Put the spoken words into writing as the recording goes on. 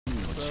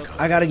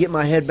I gotta get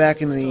my head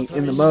back in the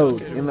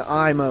mode, in the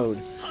I mode.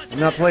 I'm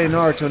not playing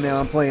Naruto now,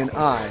 I'm playing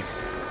I.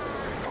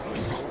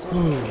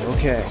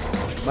 Okay.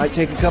 Might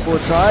take a couple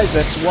of tries,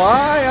 that's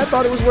why I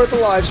thought it was worth a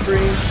live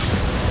stream.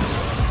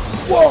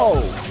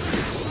 Whoa!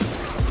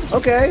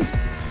 Okay.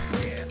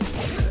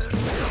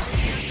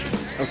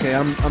 Okay,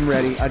 I'm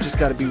ready. I just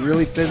gotta be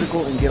really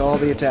physical and get all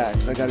the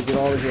attacks. I gotta get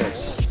all the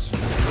hits.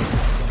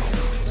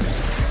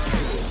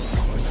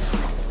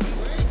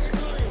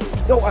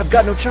 No, I've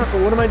got no chopper.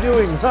 What am I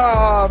doing?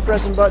 Ah, I'm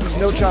pressing buttons,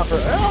 no chopper.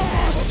 Ah!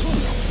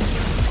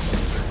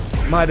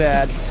 My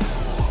bad.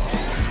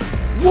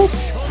 Whoop!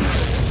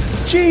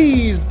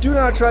 Jeez! Do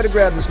not try to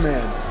grab this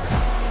man.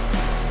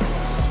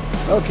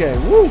 Okay,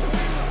 woo!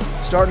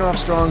 Starting off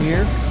strong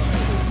here.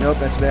 Nope,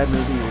 that's a bad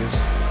move to use.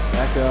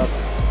 Back up.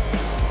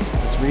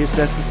 Let's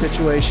reassess the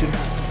situation.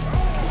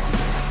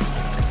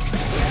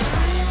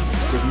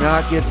 Did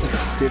not get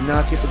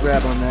the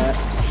grab on that.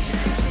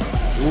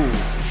 Ooh.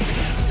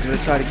 I'm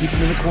gonna try to keep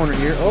him in the corner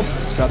here. Oh,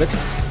 sub it.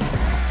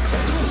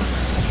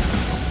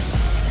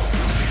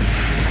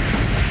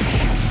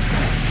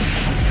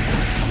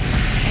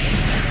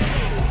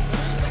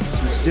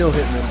 He's still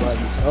hitting them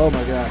buttons. Oh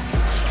my god.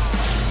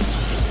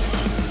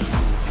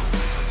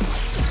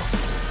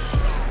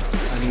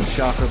 I need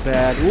chakra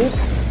bad. Oop.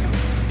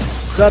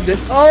 Subbed it.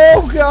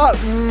 Oh god.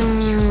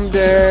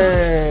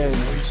 Dang.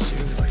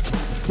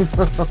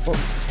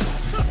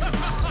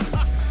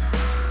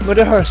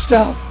 Madara,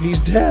 stop.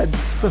 He's dead.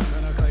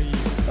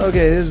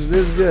 Okay, this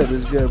is good. This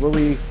is good. What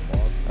we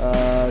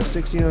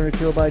 1600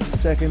 kilobytes a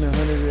second,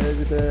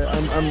 100.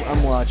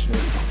 I'm watching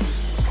it.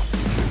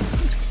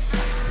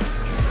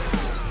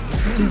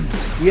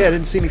 Yeah,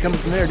 didn't see me coming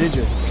from there, did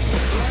you?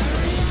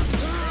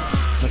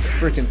 My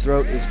freaking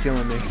throat is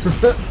killing me.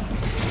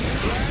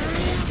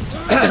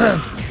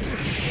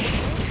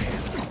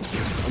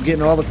 I'm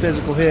getting all the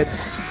physical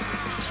hits,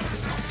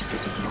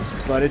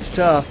 but it's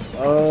tough.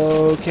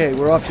 Okay,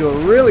 we're off to a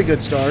really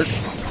good start.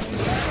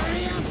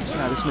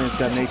 This man's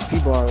got an HP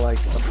bar like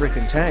a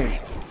freaking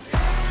tank.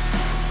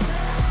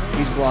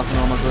 He's blocking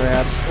all my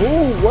grabs.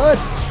 Oh, what?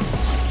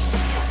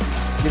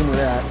 Get him with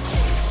that.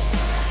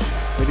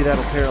 Maybe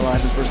that'll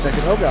paralyze him for a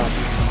second. Oh, God.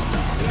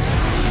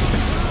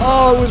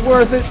 Oh, it was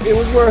worth it. It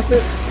was worth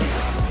it.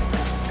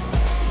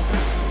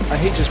 I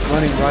hate just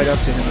running right up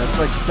to him. That's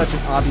like such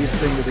an obvious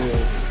thing to do.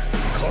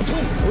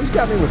 Oh, he's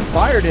got me with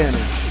fire damage.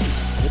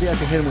 Maybe I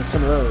can hit him with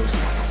some of those.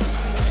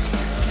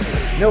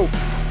 Nope.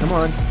 Come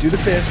on. Do the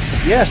fists.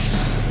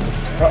 Yes.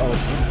 Uh-oh.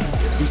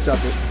 He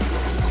sucked it.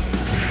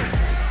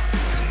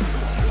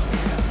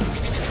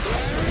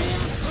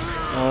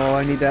 Oh,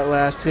 I need that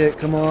last hit.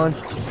 Come on.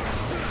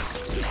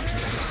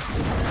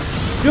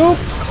 Nope.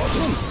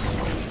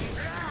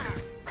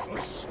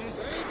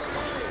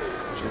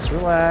 Just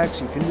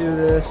relax. You can do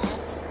this.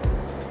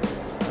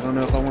 I don't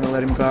know if I want to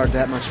let him guard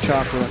that much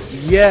chakra.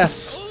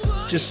 Yes!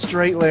 Just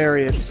straight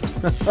lariat.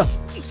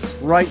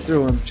 Right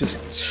through him.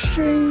 Just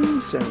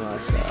shing samurai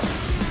style.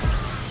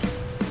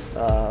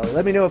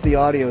 Let me know if the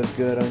audio is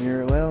good on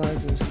your... Well, I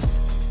just...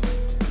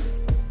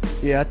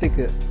 Yeah, I think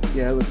that...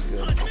 Yeah, it looks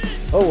good.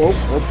 Oh,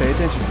 pay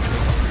attention.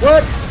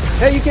 What?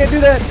 Hey, you can't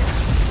do that!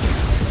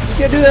 You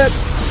can't do that!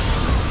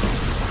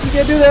 You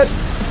can't do that!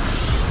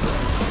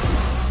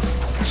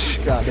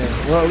 God damn.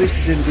 Well, at least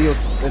it didn't deal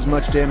as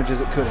much damage as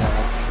it could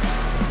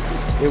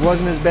have. It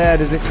wasn't as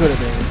bad as it could have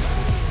been.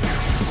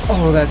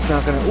 Oh, that's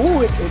not gonna...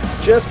 Ooh, it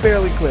just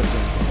barely clipped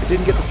him. It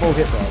didn't get the full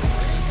hit, though.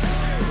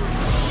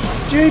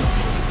 Jeep!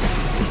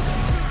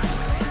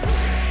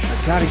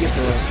 Gotta get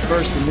the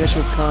first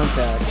initial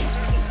contact,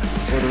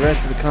 or the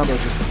rest of the combo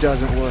just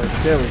doesn't work.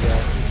 There we go.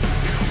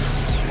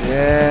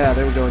 Yeah,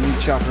 there we go. I need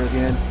chakra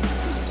again.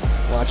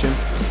 Watch him.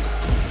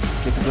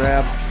 Get the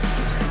grab.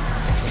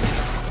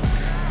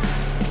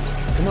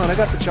 Come on, I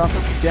got the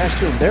chakra. Dash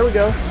to him. There we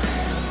go.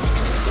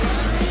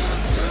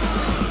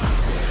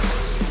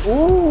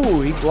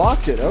 Ooh, he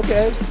blocked it.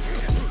 Okay.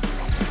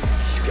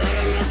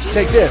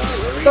 Take this.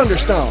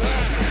 Thunderstomp.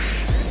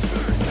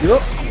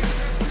 Yup.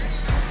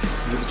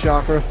 Get the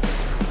chakra.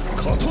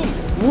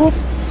 Whoop!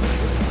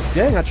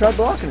 Dang, I tried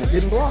blocking it.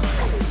 Didn't block.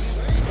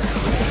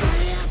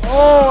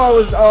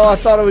 Oh, I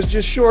thought I was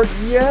just short.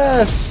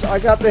 Yes! I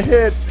got the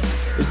hit.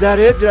 Is that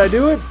it? Did I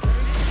do it?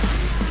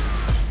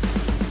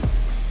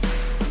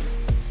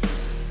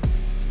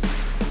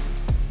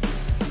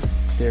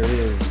 There it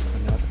is.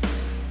 Another.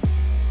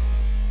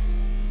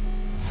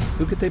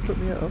 Who could they put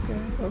me at? Okay.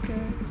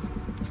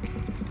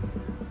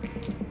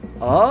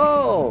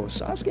 Oh,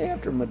 Sasuke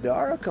after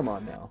Madara? Come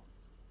on now.